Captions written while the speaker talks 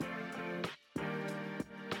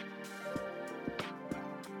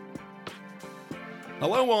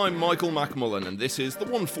Hello, I'm Michael McMullen and this is the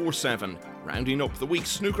 147, rounding up the week's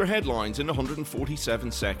snooker headlines in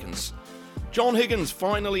 147 seconds. John Higgins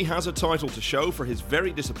finally has a title to show for his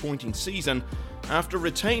very disappointing season after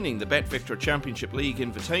retaining the BetVictor Championship League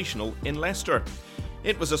Invitational in Leicester.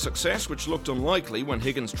 It was a success which looked unlikely when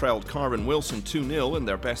Higgins trailed Kyren Wilson 2-0 in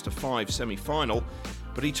their best-of-5 semi-final,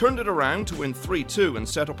 but he turned it around to win 3-2 and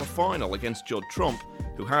set up a final against Judd Trump,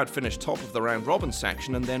 who had finished top of the round-robin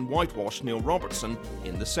section and then whitewashed Neil Robertson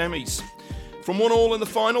in the semis. From 1-1 in the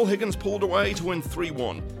final, Higgins pulled away to win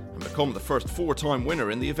 3-1 and become the first four-time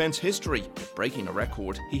winner in the event's history, breaking a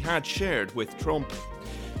record he had shared with Trump.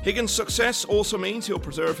 Higgins' success also means he'll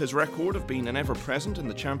preserve his record of being an ever-present in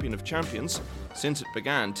the Champion of Champions since it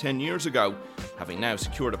began 10 years ago, having now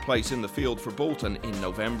secured a place in the field for Bolton in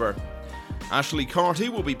November. Ashley Carty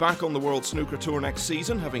will be back on the World Snooker Tour next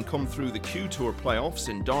season, having come through the Q Tour playoffs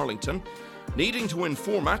in Darlington. Needing to win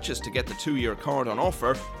 4 matches to get the 2-year card on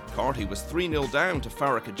offer, Carty was 3-0 down to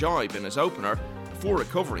Farrokh Ajaib in his opener before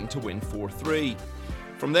recovering to win 4-3.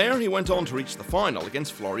 From there, he went on to reach the final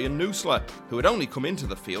against Florian Nusla, who had only come into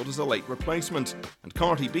the field as a late replacement, and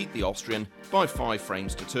Carty beat the Austrian by 5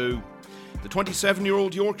 frames to 2. The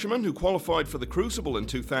 27-year-old Yorkshireman, who qualified for the Crucible in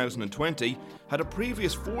 2020, had a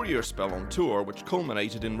previous 4-year spell on tour which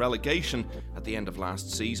culminated in relegation at the end of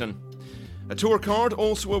last season. A tour card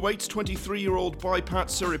also awaits 23-year-old Baipat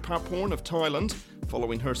Siripaporn of Thailand,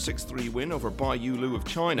 following her 6-3 win over Bai Yulu of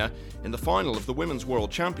China in the final of the Women's World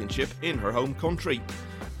Championship in her home country.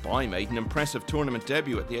 Bai made an impressive tournament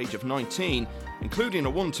debut at the age of 19, including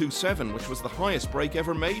a 1-2-7 which was the highest break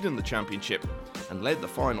ever made in the championship, and led the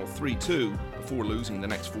final 3-2 before losing the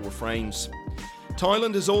next 4 frames.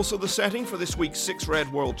 Thailand is also the setting for this week's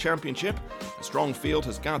 6-Red World Championship. A strong field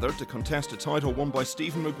has gathered to contest a title won by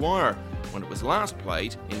Stephen Maguire when it was last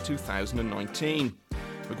played in 2019.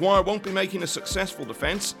 Maguire won't be making a successful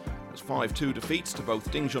defence, as 5-2 defeats to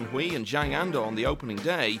both Ding Junhui and Zhang Anda on the opening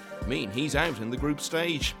day mean he's out in the group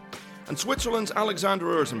stage. And Switzerland's Alexander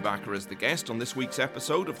Ursenbacher is the guest on this week's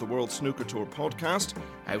episode of the World Snooker Tour podcast,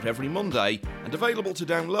 out every Monday and available to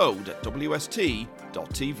download at wst.tv.